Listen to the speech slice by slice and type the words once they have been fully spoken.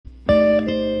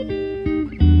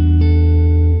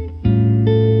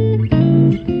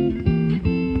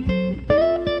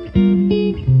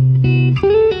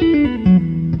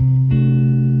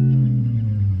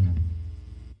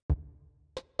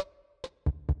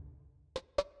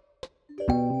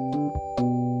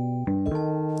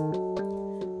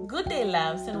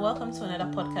House, and welcome to another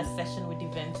podcast session with the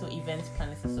Vento Event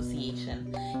Planners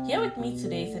Association. Here with me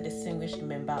today is a distinguished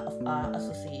member of our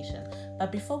association.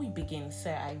 But before we begin,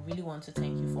 sir, I really want to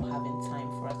thank you for having time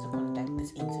for us to conduct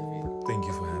this interview. Thank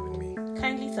you for having me.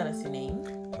 Kindly tell us your name.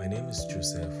 My name is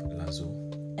Joseph Lazo.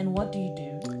 And what do you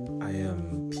do? I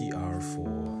am PR for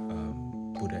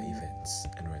Buddha Events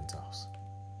and Rentals.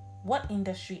 What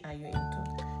industry are you into?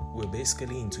 We're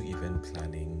basically into event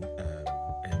planning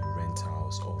and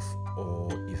rentals of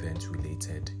all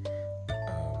event-related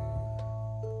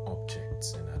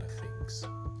objects and other things.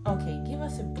 Okay, give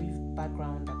us a brief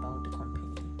background about the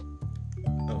company.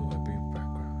 Oh, a brief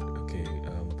background. Okay,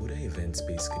 Buddha Events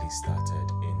basically started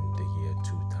in the year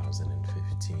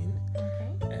 2015.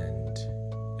 Okay. And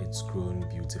it's grown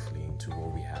beautifully into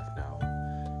what we have now.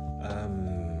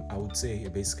 I would say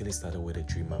it basically started with a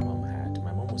dream my mom had.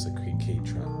 My mom was a great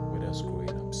caterer with us growing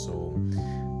up, so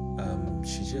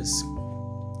she just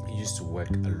used to work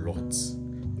a lot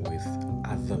with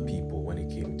other people when it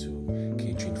came to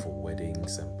catering for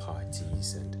weddings and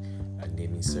parties and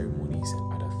naming ceremonies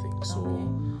and other things. So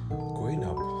growing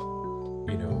up,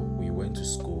 we went to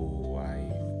school.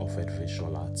 I offered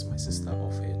visual arts, my sister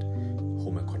offered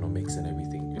home economics and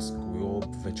everything. We all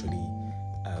virtually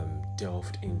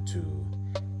delved into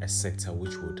a sector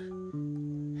which would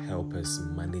help us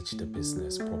manage the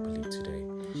business properly today.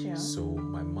 Sure. So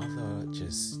my mother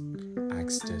just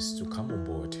asked us to come on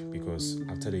board because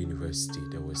after the university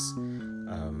there was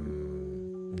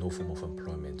no form of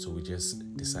employment. So we just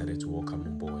decided to all come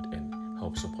on board and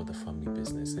help support the family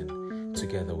business, and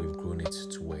together we've grown it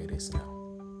to where it is now.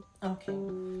 Okay.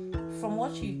 From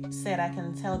what you said, I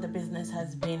can tell the business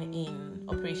has been in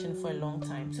operation for a long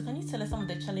time. So can you tell us some of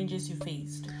the challenges you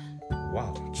faced?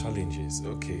 Wow, challenges.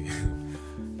 Okay.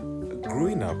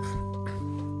 Growing up,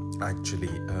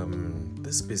 actually,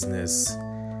 this business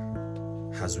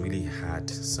has really had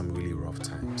some really rough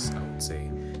times, I would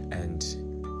say. And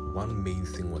one main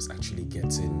thing was actually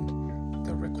getting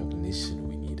the recognition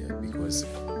we needed because,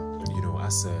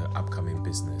 as an upcoming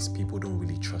business, people don't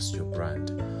really trust your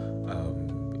brand.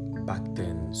 Back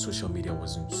then, social media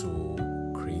wasn't so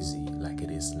crazy like it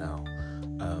is now.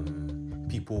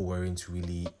 People weren't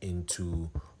really into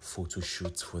photo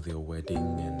shoots for their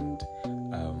wedding and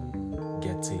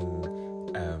getting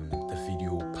the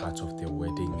video part of their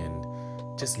wedding and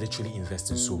just literally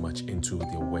investing so much into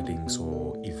their weddings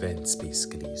or events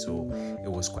basically. So it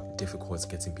was quite difficult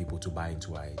getting people to buy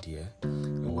into our idea.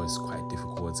 It was quite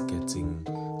difficult getting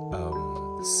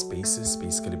spaces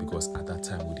basically because at that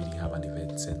time we didn't have an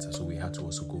event center, so we had to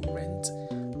also go rent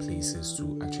places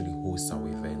to actually host our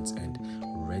events, and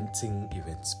renting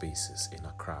event spaces in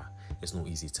Accra is no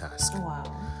easy task. Wow.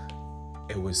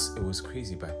 It was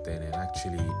crazy back then, and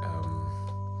actually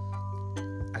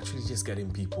just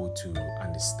getting people to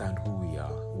understand who we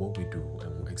are, what we do,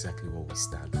 and exactly what we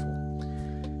stand for.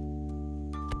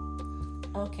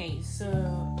 Okay, so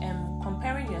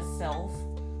comparing yourself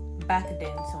back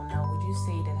then till now, would you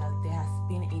say that there has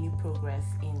been any progress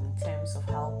in terms of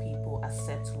how people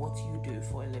accept what you do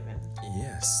for a living?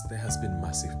 Yes, there has been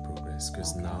massive progress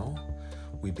because now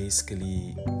we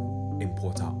basically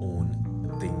import our own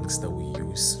things that we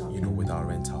use. With our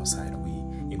rental side, we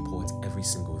import every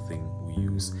single thing we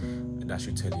use. And that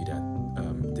should tell you that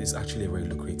this is actually a very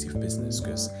lucrative business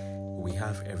because we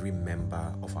have every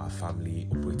member of our family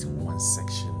operating one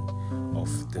section of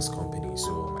this company.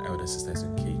 So my elder sister is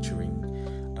in catering,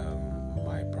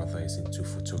 my brother is into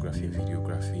photography and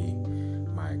videography,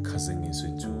 my cousin is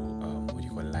into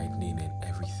lightning and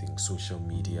everything, social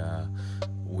media.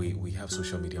 We have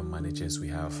social media managers, we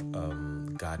have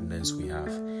gardeners, we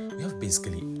have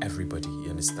basically everybody, you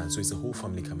understand? So it's a whole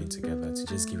family coming together to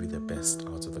just give you the best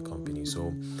out of the company.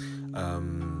 So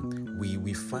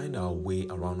we find our way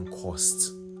around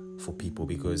costs for people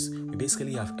because we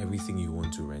basically have everything you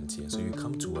want to rent here. So you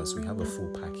come to us, we have a full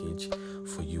package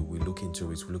for you. We look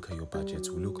into it, we look at your budget,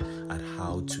 we look at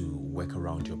how to work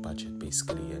around your budget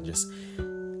basically and just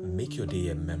make your day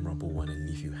a memorable one and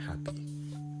leave you happy.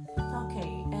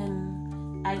 Okay, and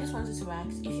I just wanted to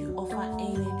ask if you offer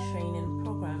any training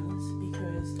programs,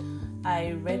 because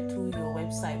I read through your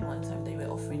website one time that you were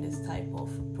offering this type of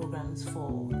programs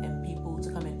for people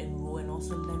to come and enroll and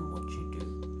also learn what you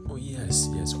do. Oh yes,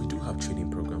 we do have training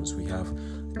programs. We have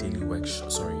daily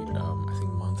workshops, I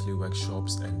think monthly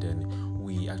workshops, and then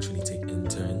we actually take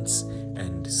interns,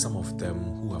 and some of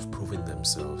them who have proven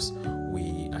themselves,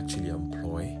 we actually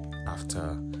employ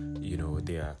after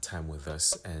their time with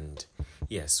us. And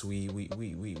yes, we've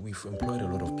employed a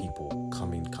lot of people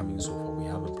coming so far. We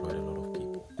have employed a lot of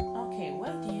people. Okay,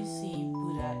 where do you see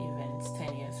Buddha Events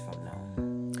 10 years from now?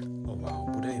 Oh wow,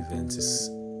 Buddha Events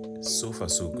is so far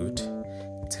so good.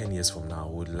 10 years from now,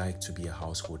 we would like to be a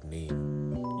household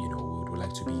name. We would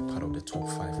like to be part of the top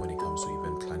 5 when it comes to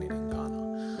event planning in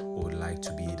Ghana. We would like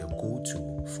to be the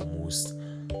go-to for most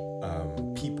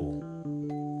people,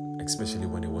 especially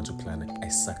when they want to plan a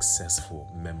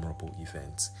successful, memorable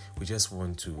event. We just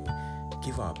want to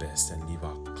give our best and leave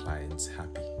our clients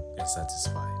happy and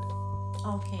satisfied.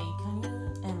 Okay, can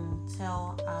you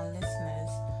tell our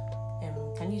listeners,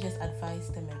 can you just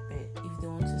advise them a bit if they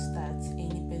want to start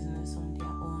any business on their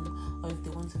own, or if they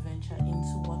want to venture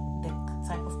into what the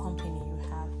type of company you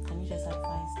have? Can you just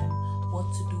advise them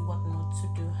what to do, what not to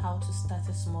do, how to start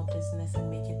a small business and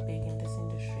make it big in this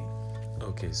industry?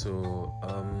 Okay, so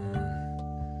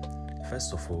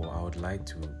first of all, I would like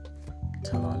to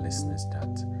tell our listeners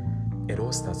that it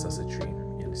all starts as a dream,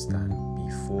 you understand?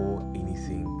 Before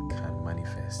anything can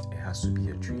manifest, it has to be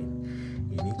a dream.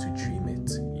 You need to dream it,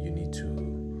 you need to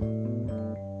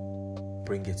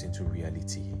bring it into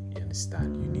reality, you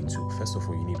understand? You need to, first of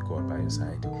all, you need God by your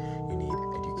side. You need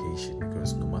education,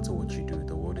 because no matter what you do,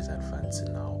 the world is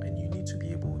advancing now, and you need to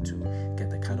be able to get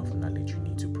the kind of knowledge you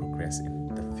need to progress in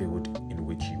the field in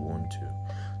which you want to.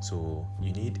 So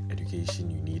you need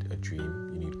education, you need a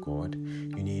dream, you need God,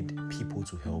 you need people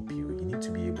to help you. You need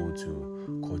to be able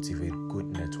to cultivate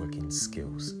good networking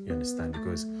skills, you understand?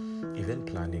 Because event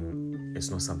planning is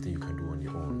not something you can do on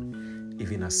your own.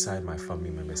 Even aside my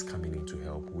family members coming in to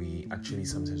help, we actually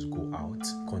sometimes go out,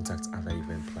 contact other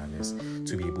event planners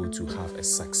to be able to have a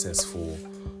successful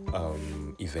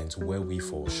event where we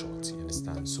fall short, you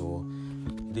understand? So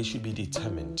they should be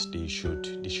determined, they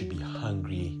should be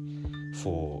hungry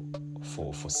for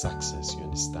success, you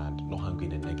understand? Not hungry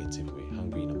in a negative way,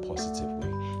 hungry in a positive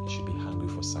way. They should be hungry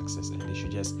for success, and they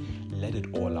should just let it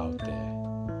all out there,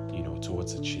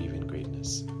 towards achieving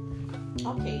greatness.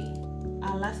 Okay,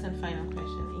 our last and final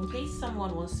question. In case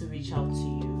someone wants to reach out to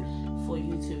you for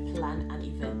you to plan an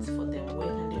event for them, where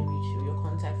can they reach you? Your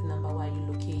contact number, where are you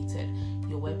located,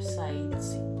 your website,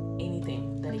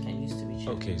 anything that they can use to reach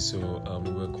you? Okay, so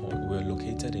we're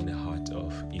located in the heart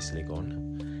of East Legon,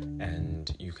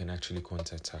 and you can actually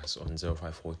contact us on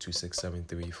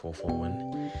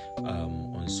 05426734441,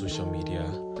 on social media,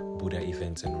 Buddha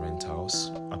Events and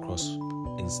Rentals, across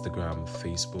Instagram,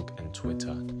 Facebook, and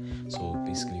Twitter. So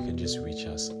basically, you can just reach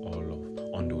us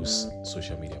on those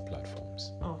social media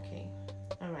platforms. Okay.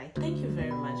 All right. Thank you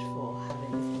very much for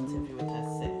having this interview with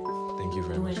us, sir. Thank you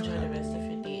very much. Enjoy the rest of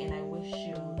your day, and I wish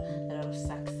you a lot of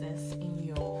success in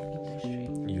your industry.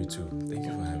 You too.